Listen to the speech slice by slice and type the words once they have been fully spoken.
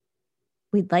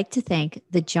We'd like to thank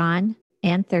the John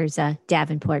and Thurza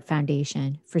Davenport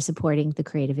Foundation for supporting the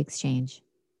Creative Exchange.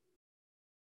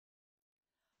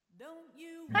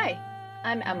 Hi,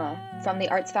 I'm Emma from the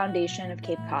Arts Foundation of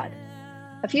Cape Cod.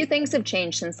 A few things have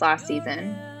changed since last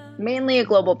season, mainly a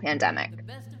global pandemic.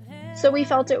 So we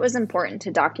felt it was important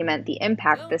to document the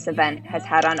impact this event has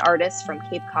had on artists from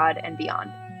Cape Cod and beyond.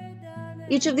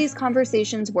 Each of these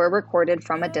conversations were recorded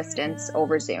from a distance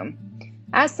over Zoom.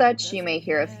 As such, you may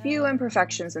hear a few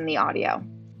imperfections in the audio.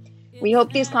 We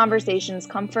hope these conversations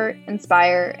comfort,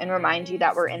 inspire, and remind you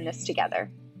that we're in this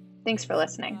together. Thanks for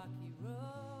listening.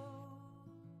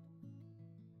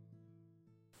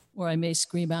 Or I may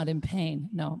scream out in pain.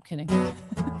 No, I'm kidding.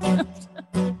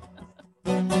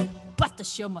 But the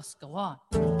show must go on.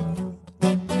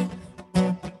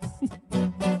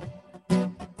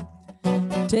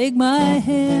 Take my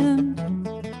hand.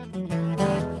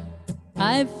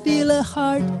 I feel a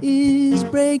heart is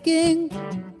breaking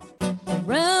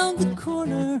around the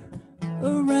corner,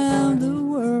 around the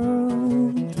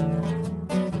world.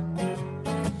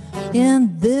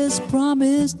 In this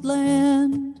promised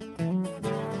land,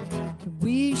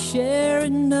 we share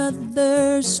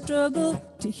another struggle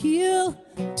to heal,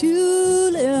 to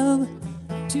live,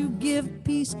 to give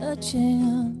peace a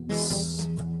chance.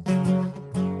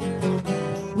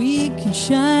 We can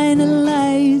shine a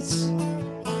light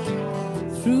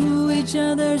through each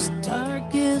other's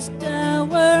darkest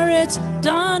hour. It's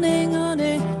dawning on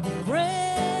a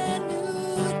brand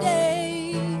new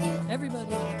day.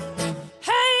 Everybody.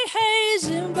 Hey, hey,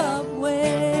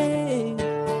 Zimbabwe,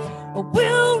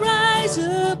 we'll rise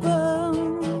above.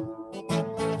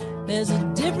 There's a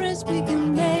difference we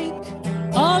can make.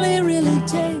 All it really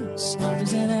takes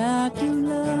is an act of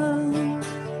love.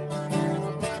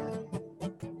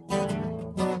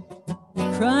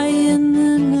 Cry in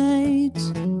the night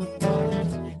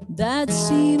that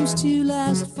seems to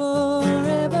last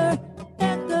forever.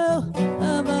 Echo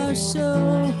of our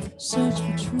soul, search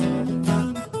for truth.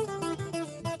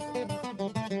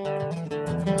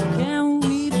 Can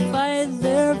we fight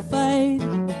their fight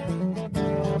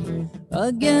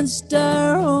against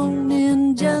our own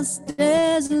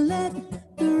injustice? Let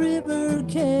the river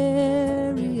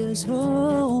carry us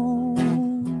home.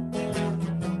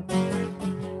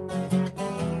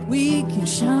 We can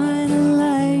shine a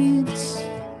light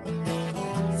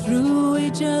through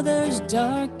each other's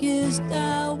darkest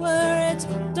hour. It's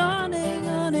dawning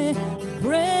on a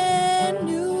brand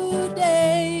new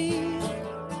day.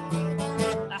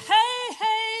 Hey,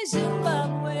 hey,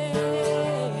 Zimbabwe,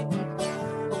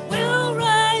 we'll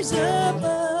rise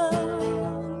above.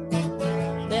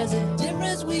 There's a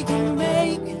difference we can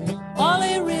make. All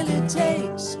it really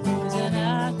takes is an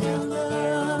act of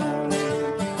love.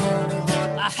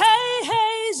 Hey,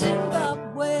 hey,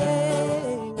 Zimbabwe,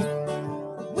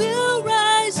 we'll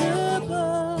rise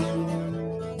above.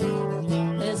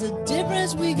 There's a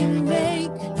difference we can make.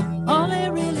 All it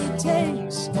really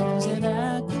takes is an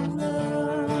act of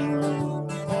love.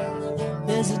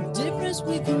 There's a difference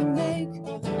we can make.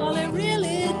 All it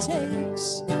really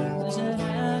takes is an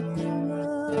act of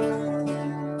love.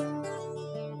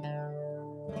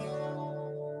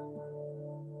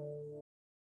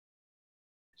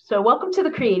 So welcome to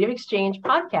the Creative Exchange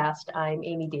podcast. I'm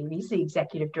Amy Davies, the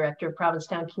Executive Director of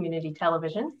Provincetown Community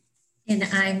Television. And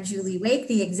I'm Julie Wake,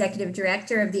 the Executive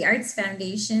Director of the Arts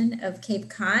Foundation of Cape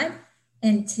Cod.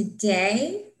 And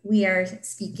today we are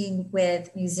speaking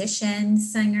with musician,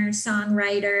 singer,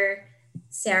 songwriter,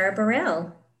 Sarah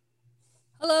Burrill.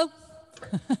 Hello.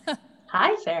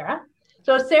 Hi, Sarah.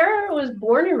 So Sarah was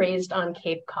born and raised on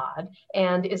Cape Cod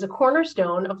and is a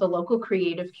cornerstone of the local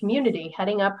creative community,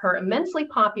 heading up her immensely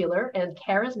popular and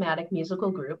charismatic musical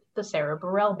group, the Sarah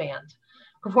Burrill Band,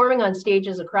 performing on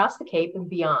stages across the Cape and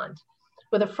beyond.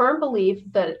 With a firm belief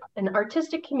that an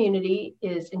artistic community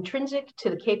is intrinsic to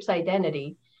the Cape's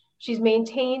identity, she's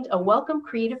maintained a welcome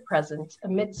creative presence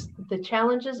amidst the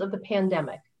challenges of the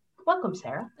pandemic. Welcome,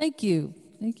 Sarah. Thank you.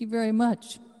 Thank you very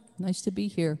much. Nice to be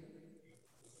here.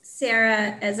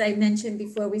 Sarah, as I mentioned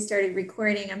before we started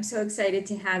recording, I'm so excited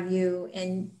to have you.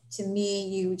 And to me,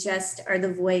 you just are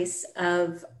the voice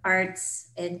of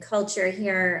arts and culture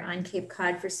here on Cape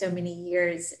Cod for so many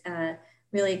years.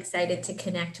 Really excited to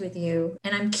connect with you.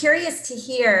 And I'm curious to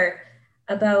hear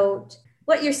about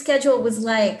what your schedule was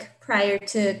like prior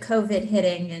to COVID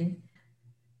hitting, and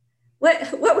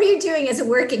what were you doing as a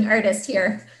working artist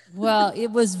here? Well, it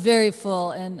was very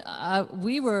full, and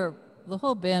the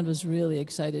whole band was really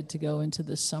excited to go into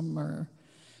the summer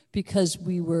because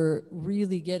we were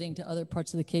really getting to other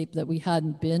parts of the Cape that we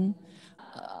hadn't been.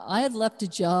 I had left a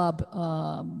job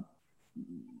a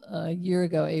year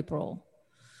ago, April,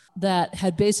 that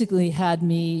had basically had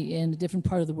me in a different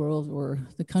part of the world or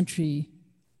the country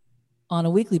on a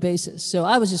weekly basis. So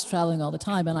I was just traveling all the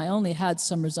time, and I only had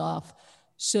summers off.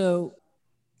 So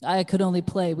I could only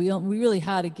play. We really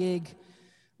had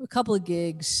a couple of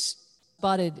gigs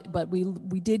spotted, but we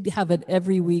did have an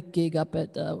every week gig up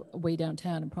at way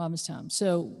downtown in Provincetown.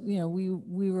 So, we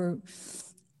were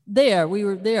there. We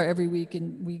were there every week,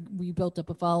 and we built up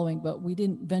a following, but we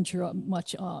didn't venture up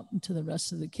much up into the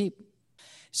rest of the Cape.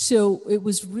 So it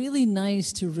was really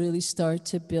nice to really start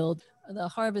to build the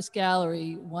Harvest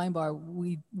Gallery wine bar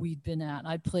we'd been at.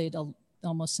 I'd played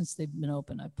almost since they've been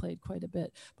open. I played quite a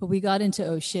bit, but we got into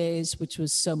O'Shea's, which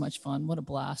was so much fun. What a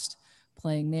blast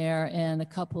playing there, and a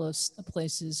couple of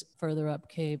places further up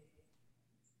Cape.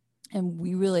 And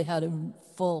we really had a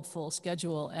full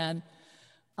schedule. And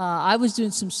I was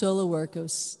doing some solo work. It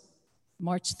was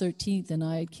March 13th, and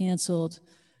I had canceled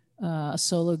a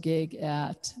solo gig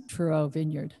at Thoreau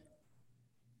Vineyard.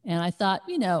 And I thought,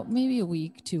 maybe a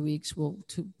week, 2 weeks, we'll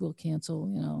cancel,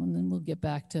 and then we'll get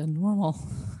back to normal.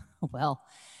 Well,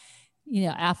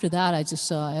 after that, I just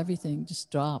saw everything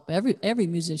just drop. Every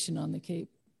musician on the Cape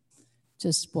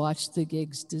just watched the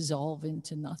gigs dissolve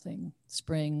into nothing,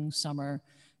 spring, summer.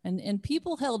 And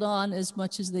people held on as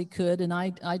much as they could. And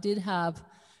I did have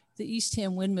the East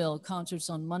Ham Windmill concerts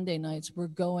on Monday nights were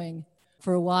going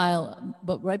for a while,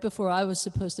 but right before I was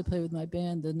supposed to play with my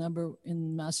band, the number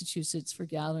in Massachusetts for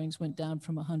gatherings went down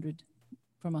from 100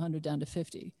 down to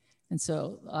 50. And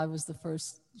so I was the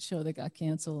first show that got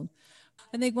canceled.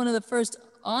 I think one of the first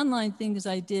online things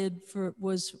I did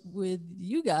was with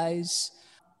you guys,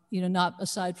 not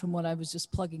aside from what I was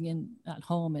just plugging in at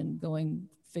home and going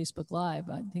Facebook Live.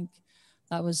 I think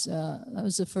that was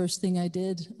the first thing I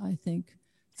did, I think,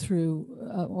 through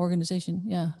organization.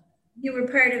 Yeah. You were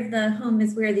part of the Home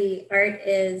is Where the Art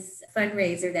Is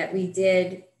fundraiser that we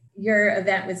did. Your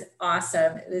event was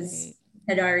awesome. It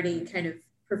had already kind of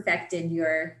perfected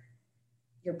your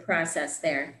process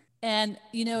there. And,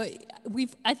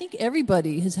 I think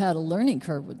everybody has had a learning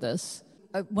curve with this.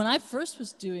 When I first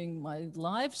was doing my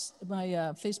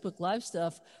Facebook Live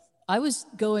stuff, I was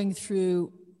going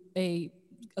through a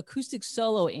acoustic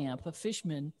solo amp, a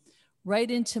Fishman,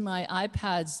 right into my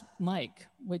iPad's mic,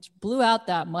 which blew out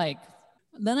that mic.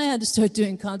 Then I had to start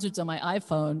doing concerts on my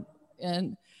iPhone,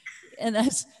 and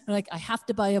that's like, I have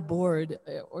to buy a board.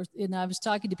 And I was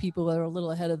talking to people that were a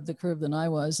little ahead of the curve than I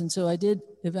was, and so I did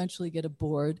eventually get a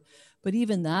board, but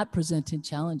even that presented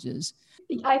challenges.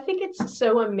 I think it's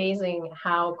so amazing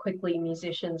how quickly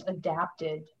musicians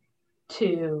adapted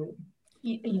to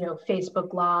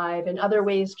Facebook Live and other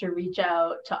ways to reach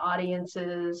out to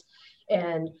audiences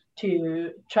and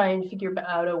to try and figure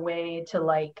out a way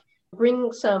to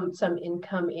bring some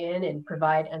income in and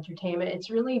provide entertainment. It's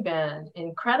really been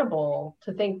incredible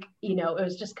to think, it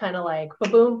was just kind of like,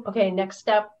 boom, okay, next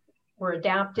step, we're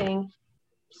adapting.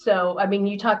 So,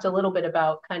 you talked a little bit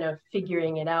about kind of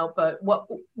figuring it out, but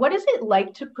what is it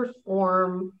like to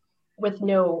perform with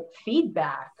no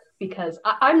feedback? Because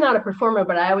I'm not a performer,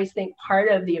 but I always think part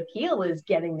of the appeal is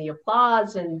getting the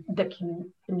applause and the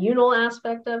communal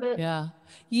aspect of it. Yeah.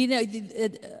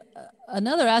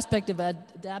 Another aspect of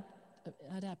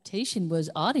adaptation was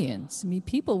audience.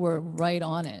 People were right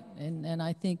on it. And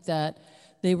I think that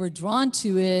they were drawn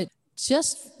to it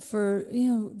just for,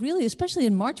 really, especially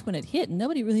in March when it hit, and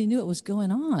nobody really knew what was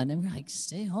going on. And we're like,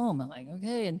 stay home. I'm like,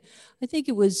 okay. And I think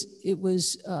it was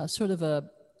sort of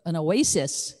an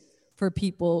oasis for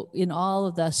people in all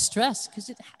of the stress, because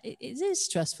it is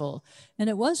stressful, and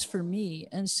it was for me.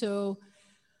 And so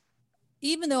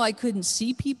even though I couldn't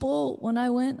see people when I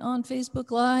went on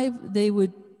Facebook Live, they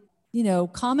would,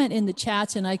 comment in the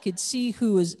chats, and I could see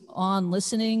who was on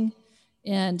listening.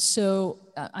 And so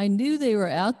I knew they were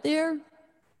out there,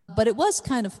 but it was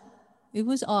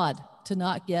odd to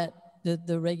not get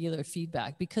the regular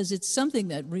feedback, because it's something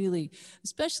that really,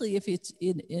 especially if it's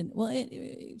in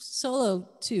solo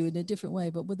too, in a different way,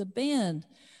 but with a band,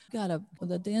 got a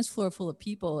dance floor full of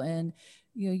people, and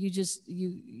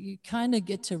you kind of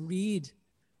get to read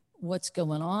what's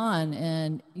going on,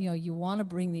 and you want to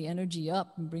bring the energy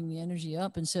up.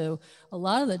 And so a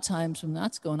lot of the times when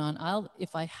that's going on,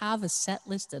 if I have a set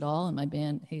list at all, and my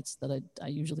band hates that I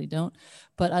usually don't,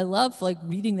 but I love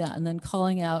reading that and then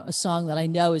calling out a song that I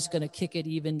know is going to kick it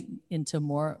even into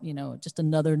more, just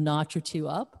another notch or two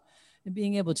up, and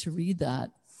being able to read that.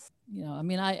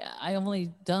 I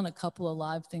only done a couple of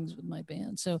live things with my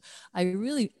band, so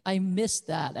I miss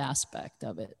that aspect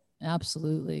of it.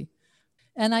 Absolutely.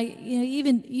 And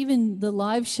even the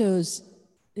live shows,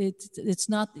 it's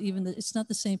not the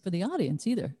same for the audience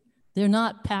either. They're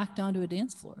not packed onto a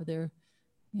dance floor.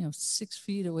 6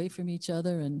 feet away from each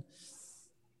other. And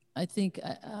I think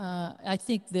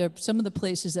there, some of the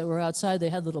places that were outside, they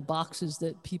had little boxes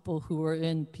that people who were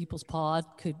in people's pod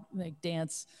could like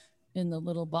dance in the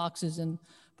little boxes.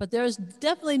 But there's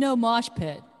definitely no mosh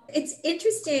pit. It's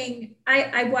interesting.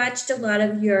 I watched a lot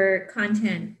of your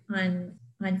content on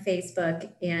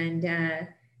Facebook, and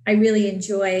I really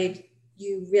enjoyed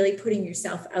you really putting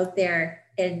yourself out there,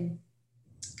 and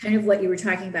kind of what you were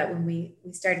talking about when we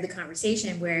started the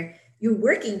conversation, where you're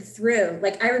working through,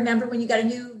 like, I remember when you got a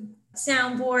new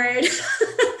soundboard,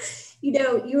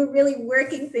 you were really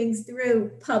working things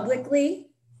through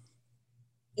publicly.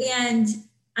 And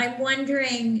I'm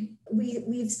wondering,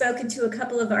 we've spoken to a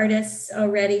couple of artists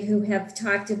already who have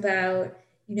talked about,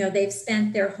 they've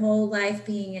spent their whole life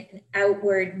being in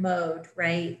outward mode,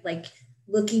 right? Like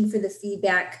looking for the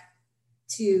feedback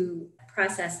to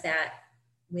process that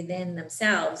within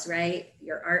themselves, right?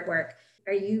 Your artwork.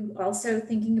 Are you also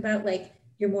thinking about like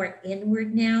you're more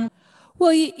inward now?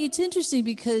 Well, it's interesting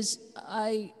because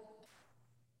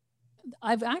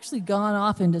I've actually gone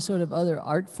off into sort of other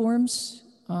art forms.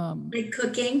 Like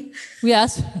cooking?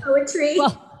 Yes. Poetry?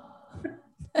 Well,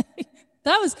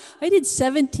 I did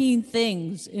 17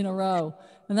 things in a row.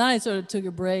 And then I sort of took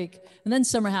a break. And then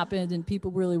summer happened and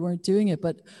people really weren't doing it.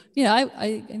 But,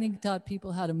 I think taught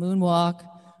people how to moonwalk.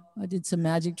 I did some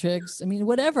magic tricks. I mean,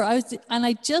 whatever.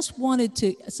 I just wanted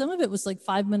to, some of it was like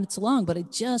 5 minutes long, but I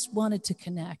just wanted to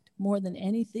connect more than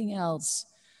anything else.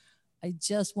 I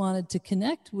just wanted to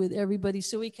connect with everybody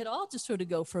so we could all just sort of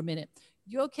go for a minute.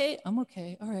 You okay? I'm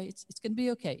okay. All right. It's going to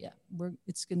be okay. Yeah,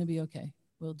 it's going to be okay.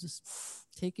 We'll just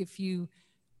take a few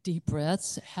deep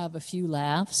breaths, have a few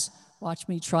laughs, watch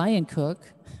me try and cook.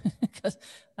 Because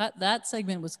that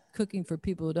segment was cooking for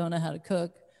people who don't know how to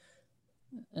cook.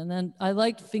 And then I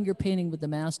liked finger painting with the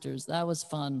masters. That was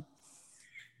fun.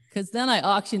 Because then I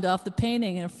auctioned off the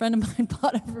painting and a friend of mine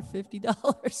bought it for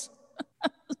 $50.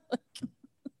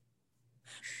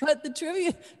 But the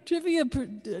trivia,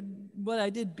 what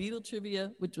I did, Beatle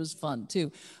trivia, which was fun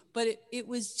too. But it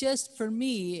was just, for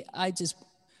me,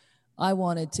 I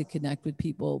wanted to connect with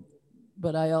people,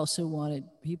 but I also wanted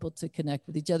people to connect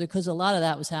with each other because a lot of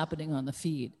that was happening on the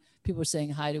feed. People were saying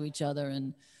hi to each other.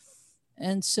 And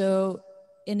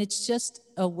it's just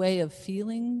a way of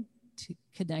feeling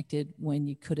connected when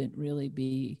you couldn't really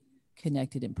be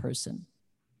connected in person.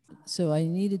 So I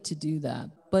needed to do that.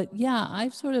 But yeah,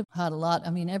 I've sort of had a lot. I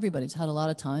mean, everybody's had a lot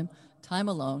of time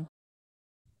alone.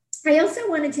 I also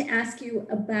wanted to ask you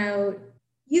about,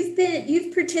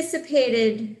 you've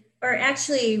participated, or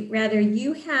actually rather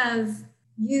you have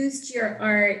used your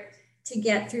art to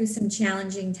get through some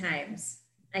challenging times.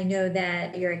 I know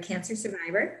that you're a cancer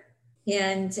survivor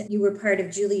and you were part of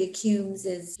Julia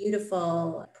Cumes'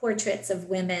 beautiful portraits of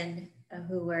women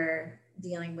who were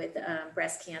dealing with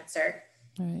breast cancer.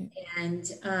 Right. And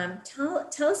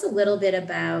tell us a little bit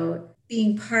about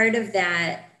being part of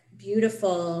that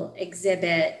beautiful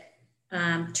exhibit,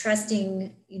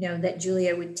 trusting, that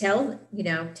Julia would tell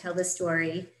the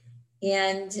story,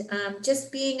 and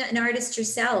just being an artist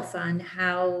yourself on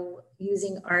how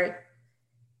using art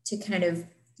to kind of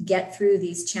get through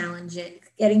these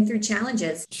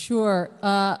challenges. Sure.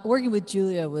 Working with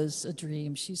Julia was a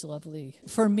dream. She's lovely.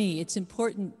 For me, it's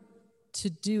important to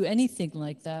do anything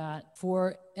like that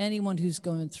for anyone who's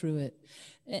going through it,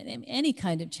 any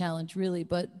kind of challenge really,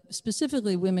 but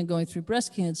specifically women going through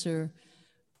breast cancer,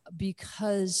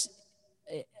 because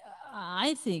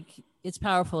I think it's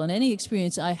powerful. And any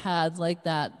experience I had like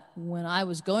that when I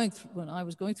was going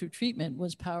through treatment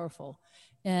was powerful.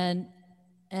 And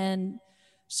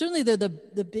certainly they're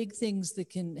the big things that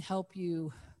can help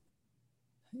you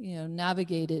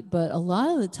navigate it. But a lot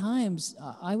of the times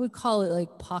I would call it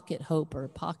like pocket hope or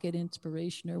pocket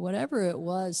inspiration or whatever it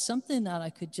was, something that I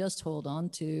could just hold on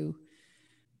to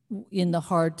in the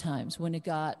hard times when it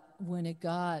got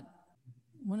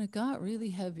really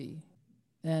heavy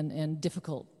and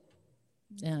difficult.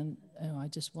 And I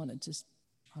just wanted to,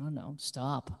 I don't know,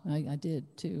 stop. I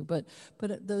did too. But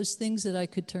those things that I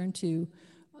could turn to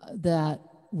that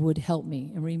would help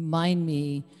me and remind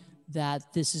me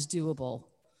that this is doable,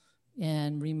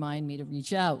 and remind me to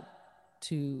reach out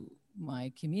to my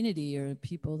community or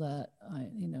people that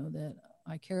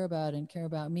I care about and care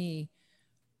about me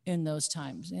in those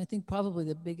times. And I think probably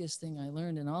the biggest thing I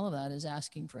learned in all of that is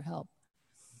asking for help.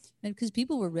 And because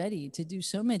people were ready to do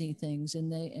so many things,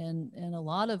 and a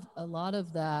lot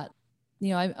of that,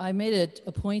 I made it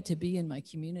a point to be in my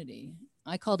community.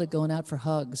 I called it going out for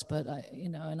hugs, but I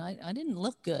didn't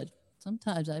look good.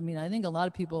 Sometimes, I think a lot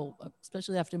of people,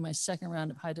 especially after my second round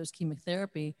of high-dose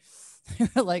chemotherapy, they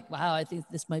were like, wow, I think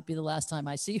this might be the last time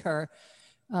I see her.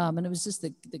 And it was just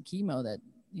the chemo that,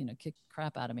 kicked the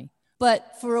crap out of me.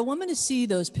 But for a woman to see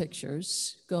those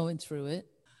pictures going through it,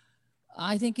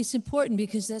 I think it's important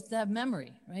because that's that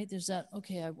memory, right? There's that,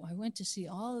 okay, I went to see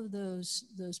all of those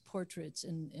portraits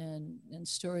and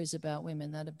stories about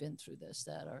women that have been through this,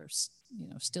 that are,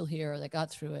 still here, that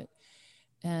got through it.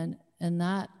 And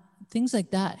that, things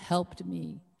like that helped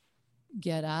me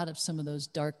get out of some of those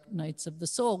dark nights of the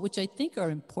soul, which I think are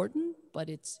important, but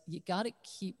you got to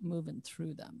keep moving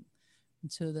through them.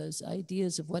 And so those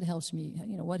ideas of what helps me,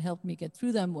 what helped me get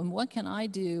through them, and what can I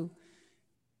do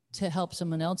to help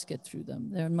someone else get through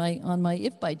them. They're on my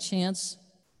If by Chance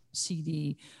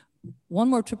CD, One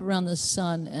More Trip Around the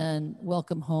Sun and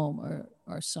Welcome Home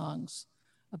are songs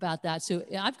about that. So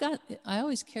I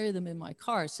always carry them in my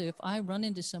car. So if I run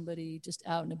into somebody just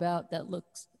out and about that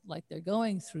looks like they're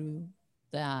going through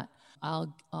that,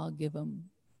 I'll give them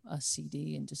a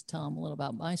CD and just tell them a little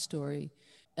about my story.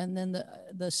 And then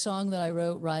the song that I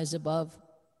wrote, Rise Above,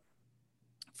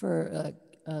 for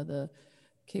the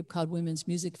Cape Cod Women's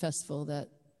Music Festival that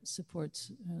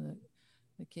supports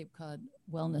the Cape Cod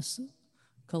Wellness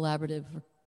Collaborative,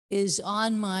 is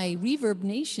on my Reverb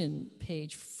Nation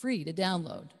page, free to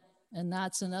download. And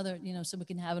that's another, someone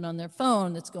can have it on their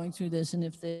phone that's going through this. And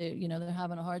if they, they're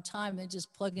having a hard time, they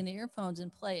just plug in the earphones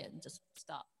and play it and just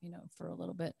stop, for a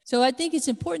little bit. So I think it's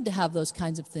important to have those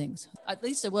kinds of things. At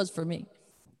least it was for me.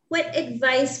 What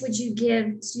advice would you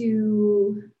give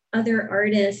to other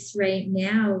artists right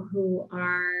now who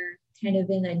are kind of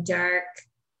in a dark,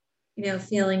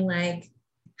 feeling like,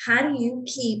 how do you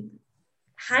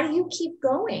keep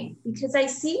going? Because I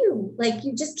see you, like,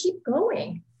 you just keep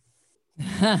going.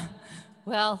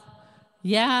 Well,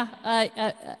 yeah,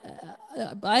 I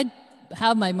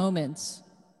have my moments.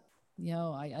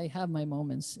 I have my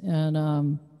moments,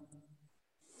 and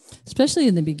especially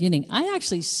in the beginning, I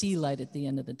actually see light at the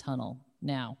end of the tunnel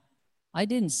now. I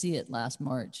didn't see it last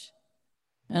March.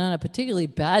 And on a particularly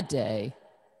bad day,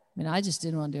 I just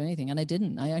didn't want to do anything. And I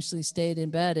didn't. I actually stayed in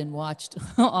bed and watched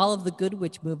all of the Good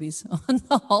Witch movies on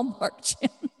the Hallmark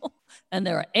Channel. And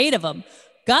there were 8 of them.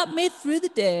 Got me through the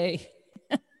day.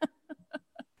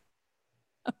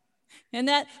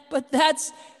 But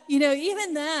that's,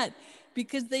 even that,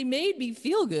 because they made me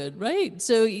feel good, right?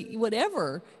 So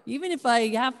whatever, even if I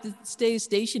have to stay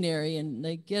stationary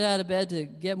and get out of bed to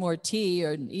get more tea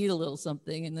or eat a little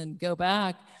something and then go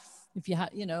back, if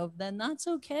then that's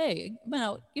okay.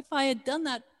 Now, if I had done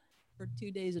that for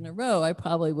 2 days in a row, I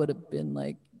probably would have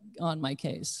been on my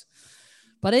case.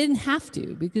 But I didn't have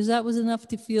to, because that was enough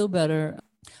to feel better.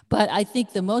 But I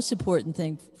think the most important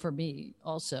thing for me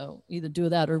also, either do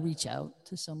that or reach out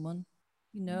to someone.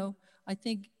 I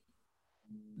think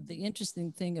the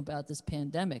interesting thing about this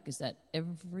pandemic is that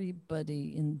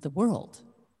everybody in the world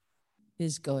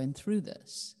is going through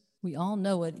this. We all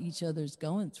know what each other's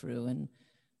going through. And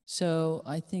so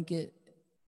I think it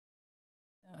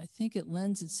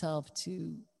lends itself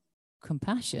to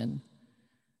compassion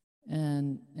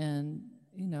and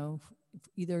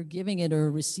either giving it or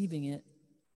receiving it.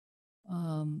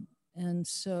 And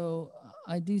so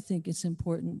I do think it's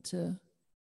important to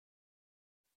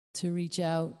reach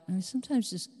out. Sometimes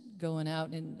just going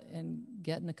out and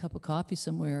getting a cup of coffee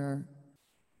somewhere.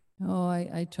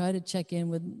 I try to check in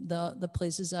with the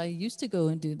places I used to go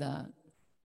and do that.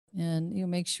 And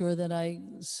make sure that I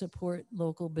support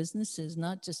local businesses,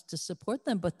 not just to support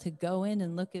them, but to go in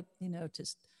and look at,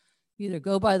 just either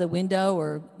go by the window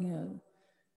or,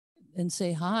 and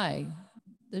say hi.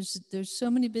 There's so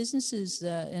many businesses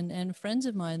and friends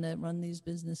of mine that run these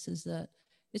businesses that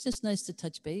it's just nice to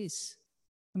touch base.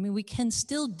 We can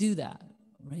still do that,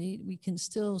 right? We can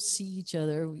still see each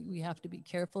other. We have to be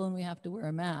careful and we have to wear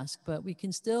a mask, but we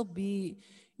can still be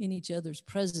in each other's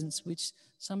presence, which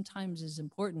sometimes is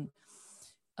important.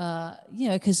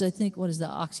 Because I think, what is the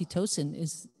oxytocin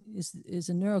is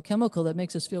a neurochemical that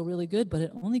makes us feel really good, but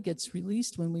it only gets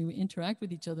released when we interact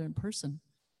with each other in person.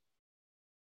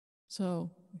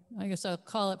 So I guess I'll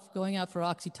call it going out for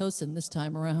oxytocin this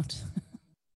time around.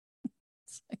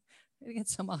 I get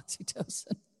some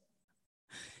oxytocin.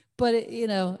 But,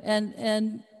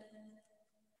 and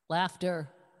laughter.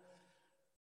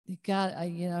 You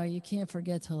can't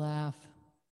forget to laugh,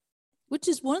 which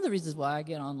is one of the reasons why I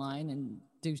get online and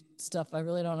do stuff I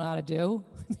really don't know how to do.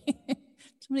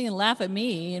 Somebody can laugh at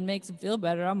me and makes them feel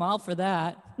better. I'm all for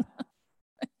that.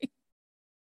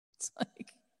 It's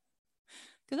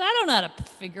because I don't know how to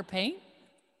finger paint.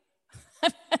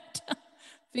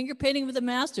 Finger painting with the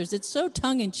masters. It's so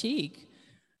tongue in cheek,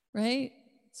 right?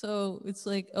 So it's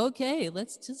okay,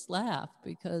 let's just laugh,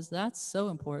 because that's so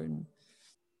important.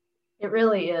 It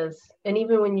really is. And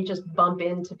even when you just bump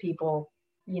into people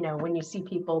when you see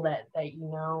people that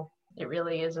it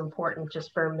really is important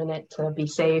just for a minute to be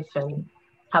safe and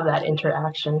have that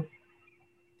interaction.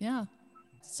 Yeah.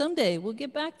 Someday we'll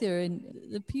get back there, and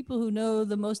the people who know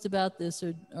the most about this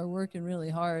are working really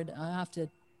hard. I have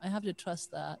to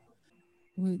trust that.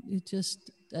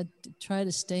 I try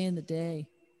to stay in the day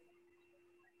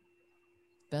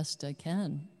best I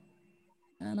can.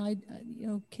 And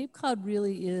Cape Cod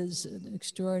really is an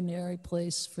extraordinary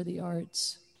place for the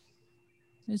arts.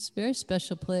 It's a very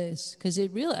special place because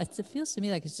it feels to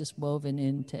me like it's just woven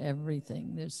into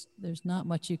everything. There's not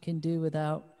much you can do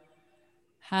without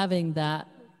having that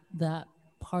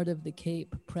part of the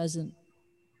Cape present.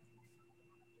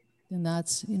 And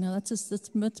that's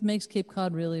what makes Cape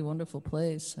Cod really a wonderful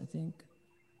place, I think.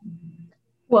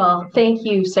 Well, thank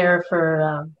you, Sarah,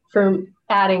 for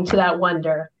adding to that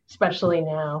wonder, especially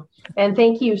now. And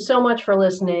thank you so much for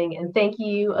listening. And thank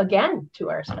you again to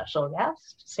our special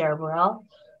guest, Sarah Burrill.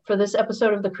 For this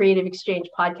episode of the Creative Exchange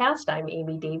podcast, I'm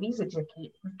Amy Davies,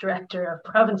 Executive Director of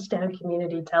Provincetown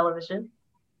Community Television.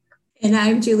 And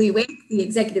I'm Julie Wake, the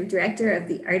Executive Director of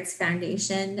the Arts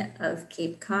Foundation of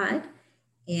Cape Cod.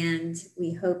 And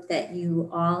we hope that you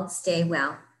all stay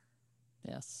well.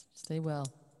 Yes, stay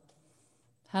well.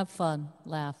 Have fun,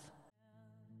 laugh.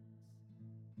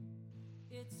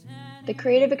 The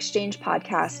Creative Exchange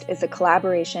podcast is a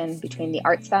collaboration between the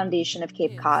Arts Foundation of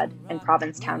Cape Cod and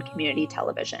Provincetown Community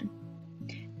Television.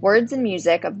 Words and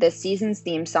music of this season's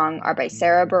theme song are by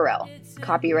Sarah Burrill,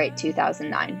 copyright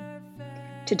 2009.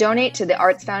 To donate to the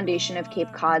Arts Foundation of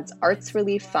Cape Cod's Arts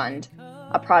Relief Fund,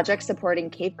 a project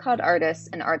supporting Cape Cod artists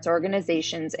and arts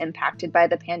organizations impacted by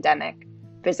the pandemic,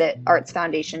 visit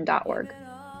artsfoundation.org.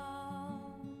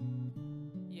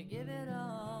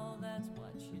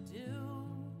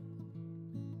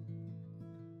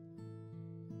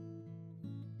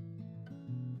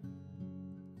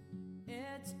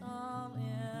 It's all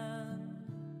in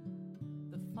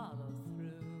the follow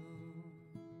through.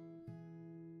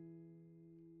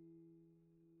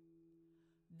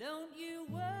 Don't you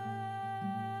worry.